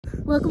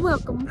Welcome,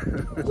 welcome.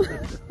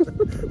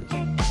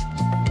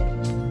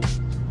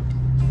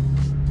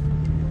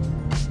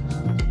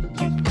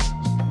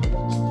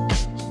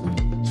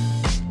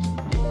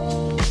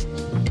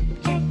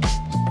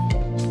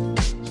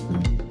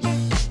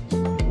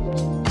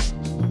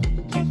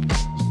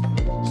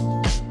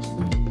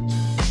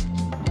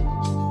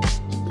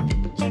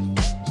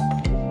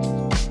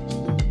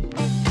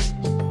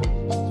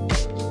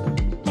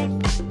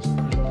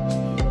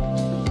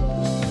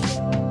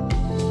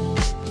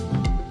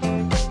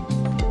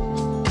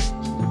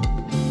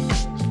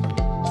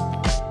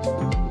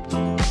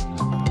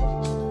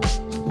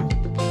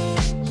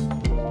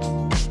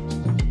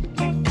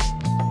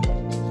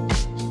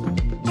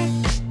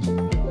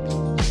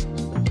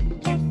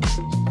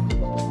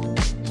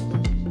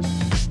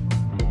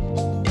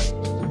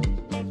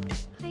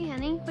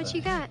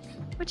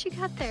 What you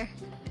got there?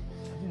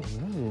 I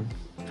don't know.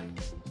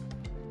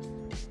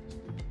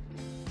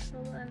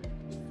 Hold on.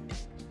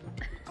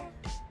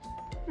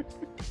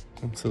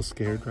 I'm so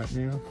scared right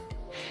now.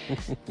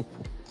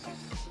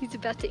 He's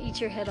about to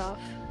eat your head off.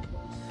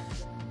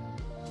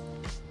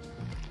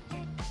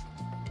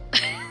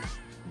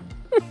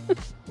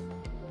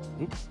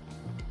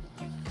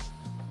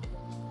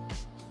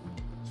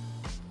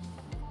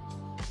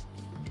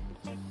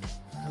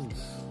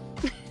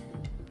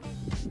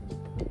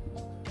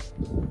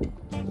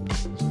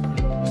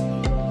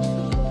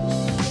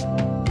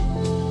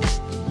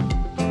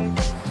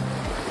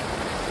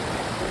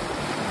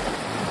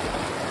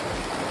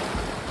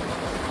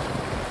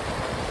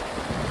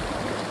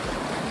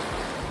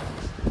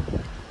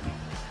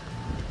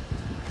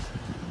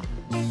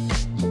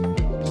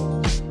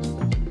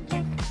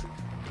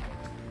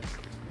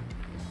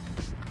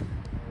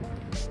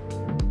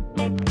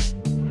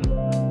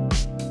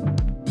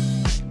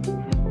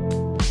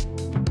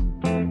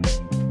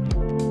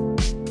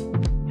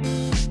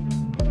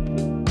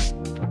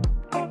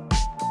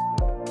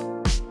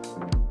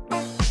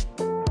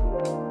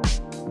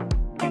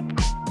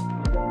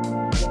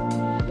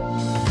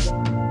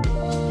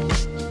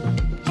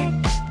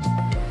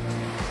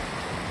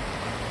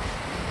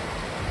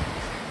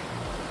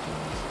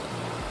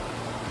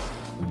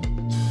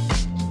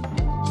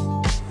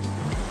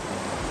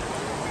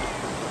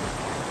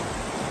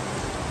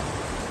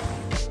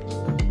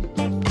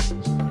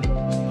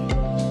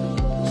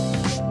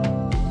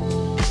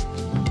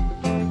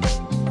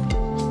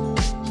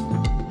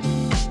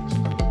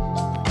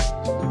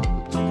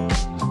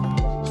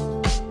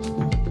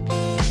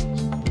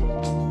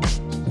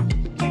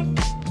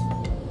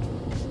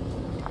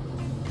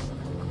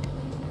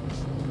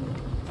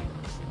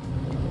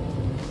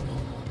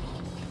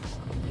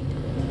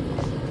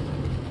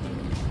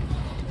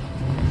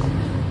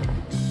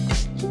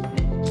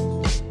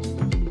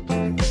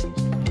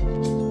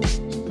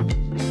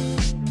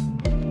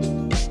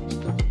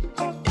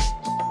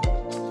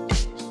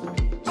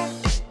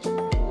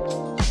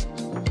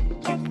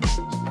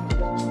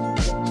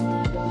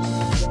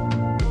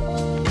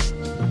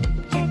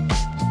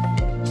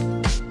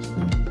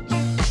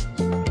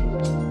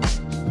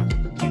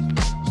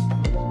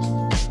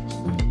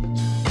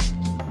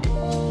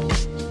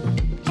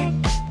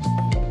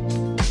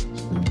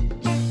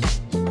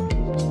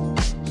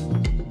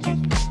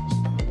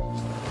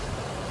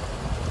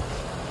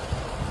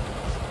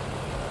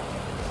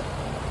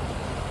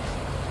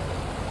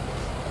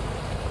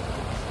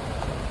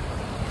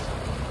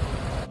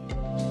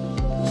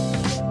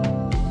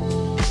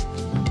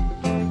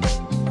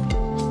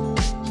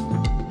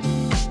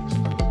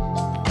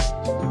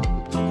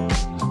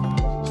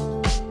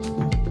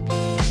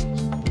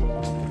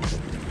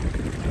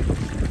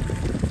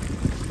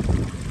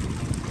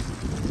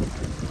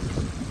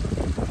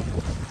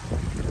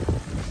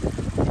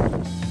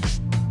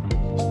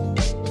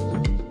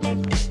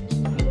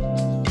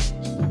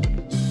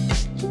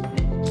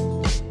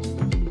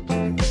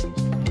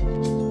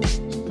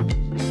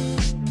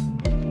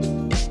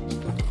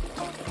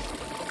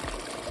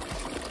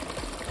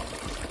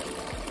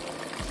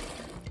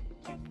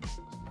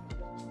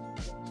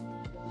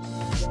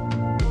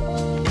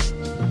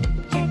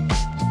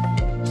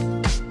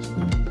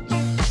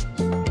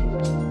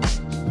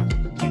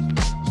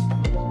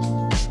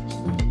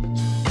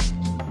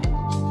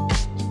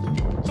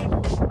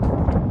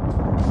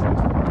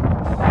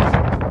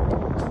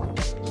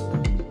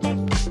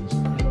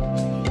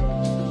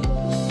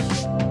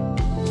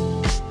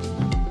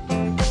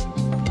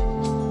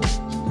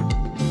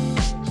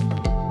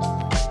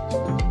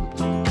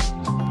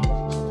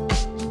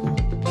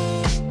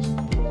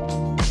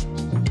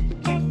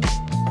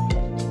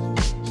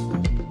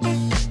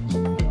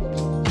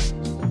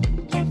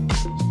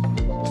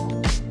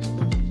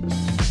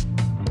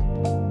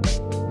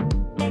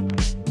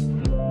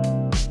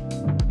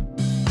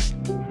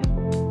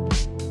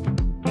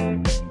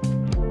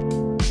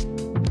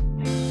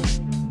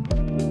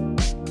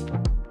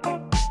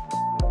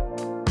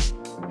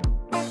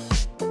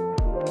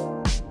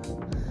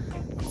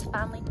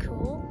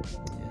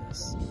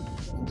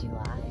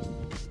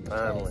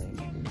 Finally.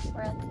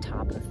 We're at the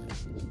top of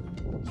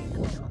the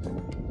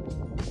mountain.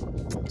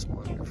 It's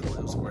wonderful.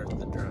 It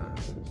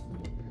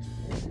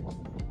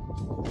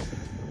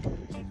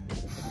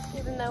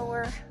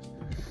we're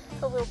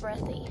a little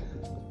breathy.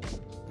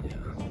 Yeah.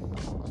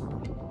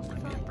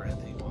 I get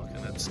breathy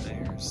walking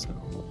upstairs, so.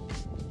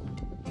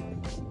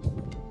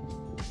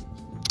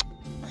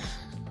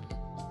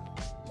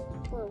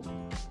 Whoa.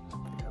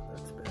 Yeah,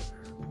 that's better.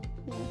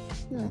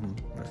 Yeah.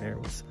 My hair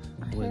was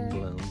wind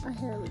blown. Our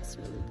hair looks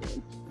really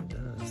good.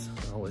 It does.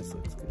 It always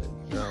looks good.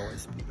 You're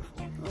always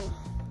beautiful. Oh,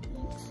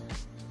 thanks.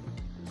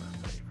 My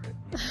favorite.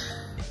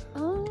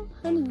 Oh,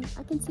 honey,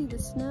 I can see the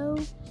snow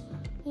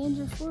and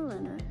your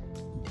 4Runner.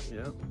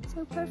 Yep.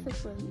 So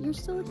perfectly. You're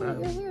still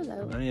looking at your hair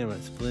though. I am.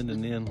 It's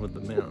blending in with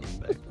the mountain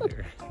back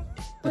there.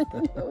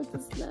 Blending in with the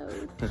snow.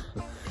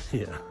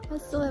 Yeah. I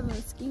still have a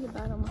mosquito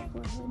bite on my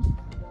forehead.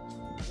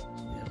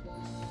 Yep.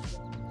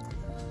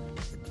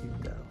 It's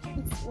cute though.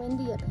 It's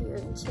windy up here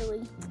and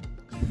chilly.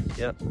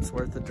 Yep, it's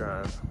worth the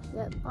drive.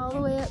 Yep, all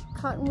the way up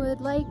Cottonwood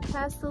Lake,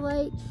 past the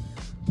lake,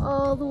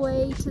 all the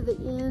way to the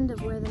end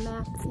of where the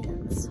map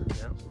ends.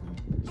 Yep.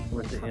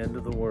 We're at the end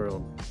of the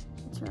world.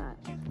 That's right.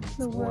 It's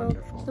The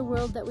wonderful.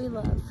 world that we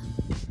love.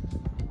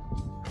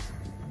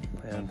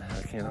 And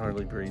I can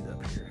hardly breathe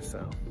up here,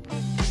 so.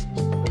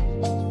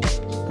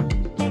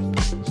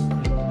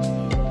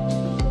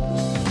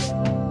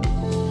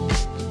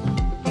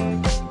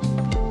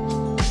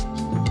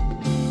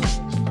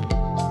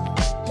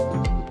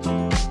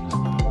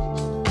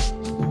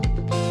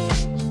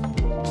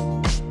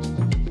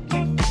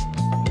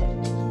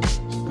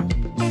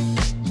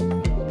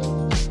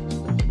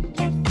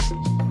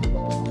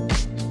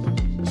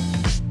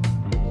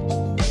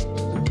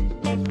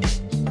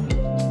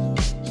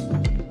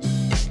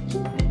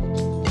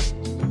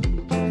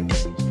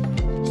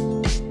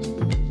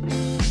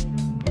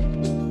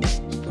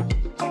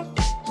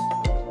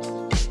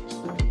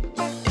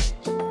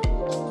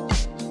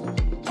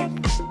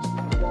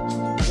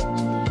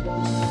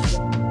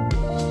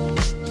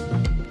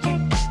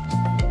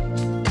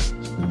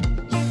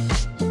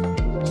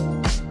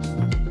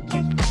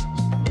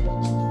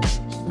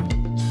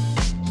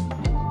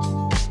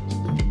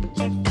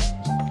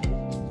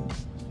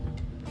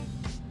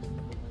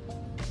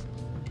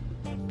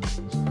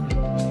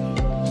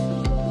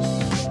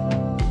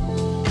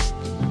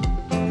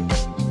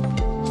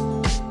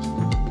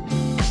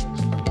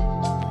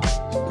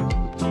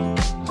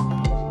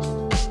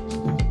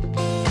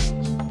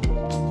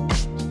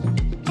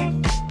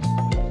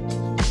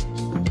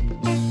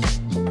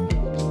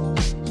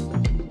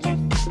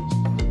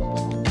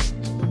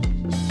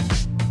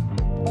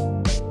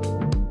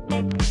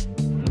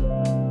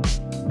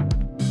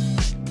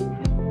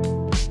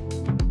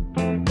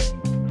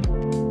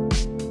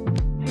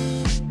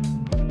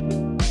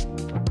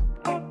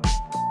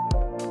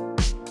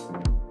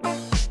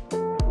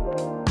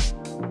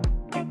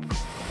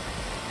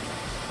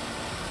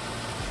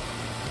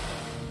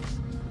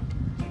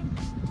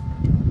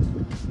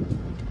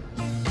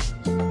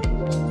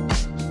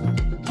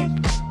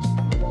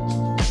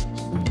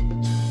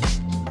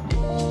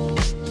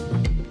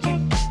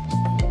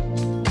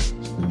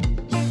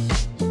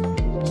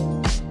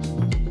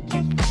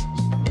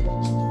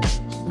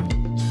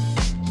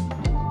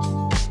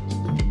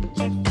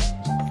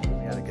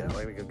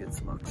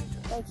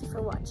 Thank you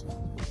for watching.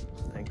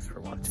 Thanks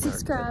for watching.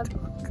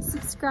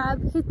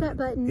 Subscribe, hit that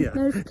button, Yeah,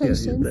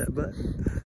 notifications. hit that button.